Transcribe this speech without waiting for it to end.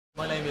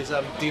My name is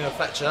Dino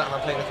Fetscher and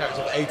I'm playing the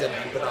character of Aiden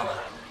and Banana.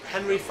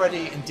 Henry,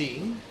 Freddie and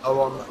Dean are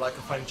on like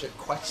a friendship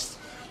quest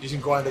using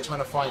Grindr trying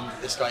to find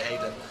this guy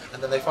Aiden,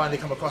 and then they finally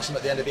come across him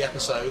at the end of the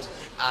episode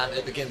and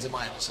it begins in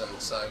my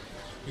episode. So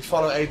we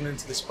follow Aiden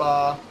into this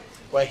bar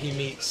where he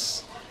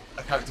meets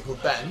a character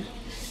called Ben,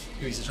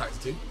 who he's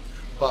attracted to,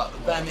 but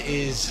Ben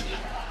is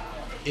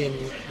in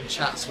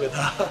chats with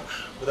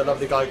a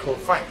lovely guy called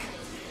Frank,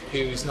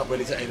 who's not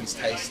really to Aiden's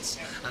tastes,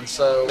 and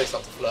so they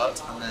start to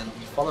flirt, and then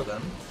we follow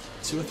them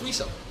to a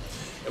threesome,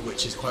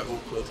 which is quite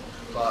awkward.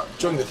 But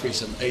during the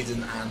threesome,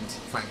 Aiden and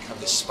Frank have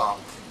this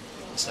spark,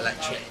 this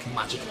electric,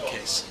 magical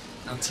kiss.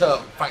 And to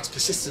Frank's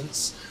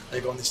persistence,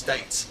 they go on this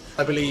date.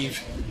 I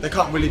believe there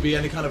can't really be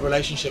any kind of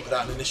relationship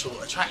without an initial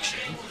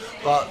attraction,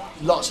 but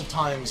lots of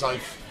times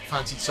I've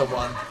fancied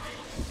someone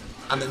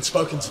and then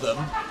spoken to them,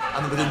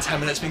 and then within 10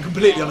 minutes been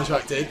completely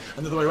unattracted,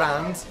 and the other way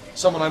around,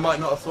 someone I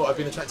might not have thought I'd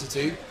been attracted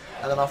to,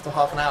 and then after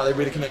half an hour they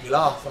really can make me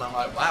laugh, and I'm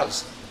like, wow,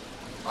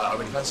 I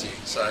really fancy you.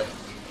 So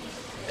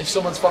if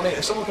someone's funny,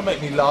 if someone can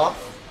make me laugh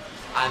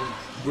and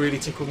really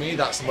tickle me,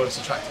 that's the most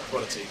attractive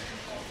quality.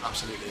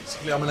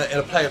 Absolutely. I'm in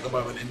a play at the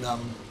moment in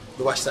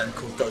the West End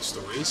called Ghost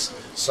Stories,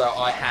 so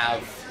I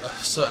have a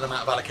certain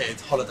amount of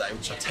allocated holiday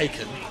which I've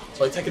taken.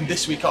 So I've taken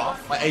this week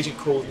off. My agent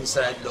called and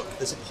said, look,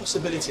 there's a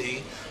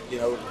possibility, you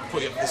know,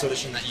 put you up for this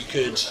audition that you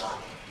could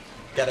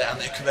get it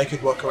and they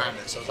could work around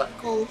it. So I was like,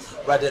 cool.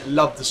 Read it,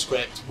 loved the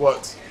script,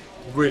 worked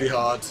really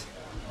hard,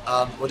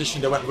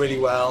 auditioned, it went really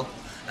well,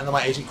 and then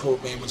my agent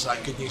called me and was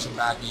like, good news and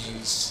bad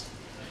news.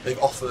 They've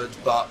offered,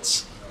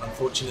 but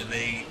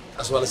unfortunately,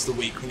 as well as the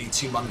week, we need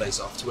 2 Mondays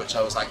off, to which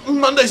I was like,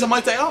 Mondays are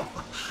my day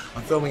off!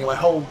 I'm filming my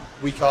whole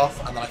week off,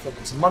 and then I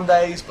filmed some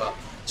Mondays, but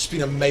it's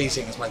been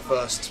amazing. It's my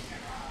first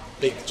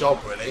big job,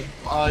 really.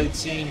 I'd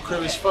seen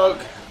Crew as Folk,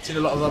 seen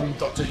a lot of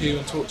Doctor Who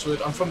and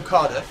Torchwood. I'm from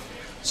Cardiff,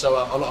 so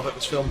a lot of it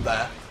was filmed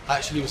there. I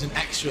actually was an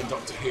extra in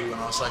Doctor Who when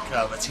I was like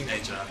a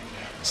teenager,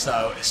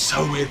 so it's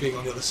so weird being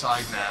on the other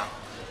side now,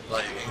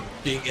 like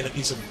being in a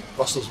piece of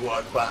Russell's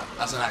work, but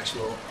as an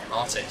actual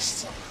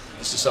artist.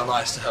 It's just so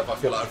nice to have. I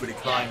feel like I've really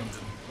climbed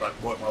and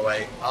like worked my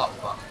way up.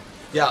 But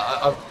yeah,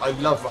 I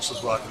love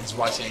Russell's work and his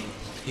writing.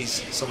 He's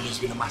someone who's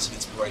been a massive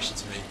inspiration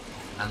to me,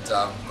 and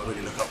I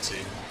really look up to.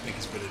 I think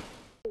he's brilliant.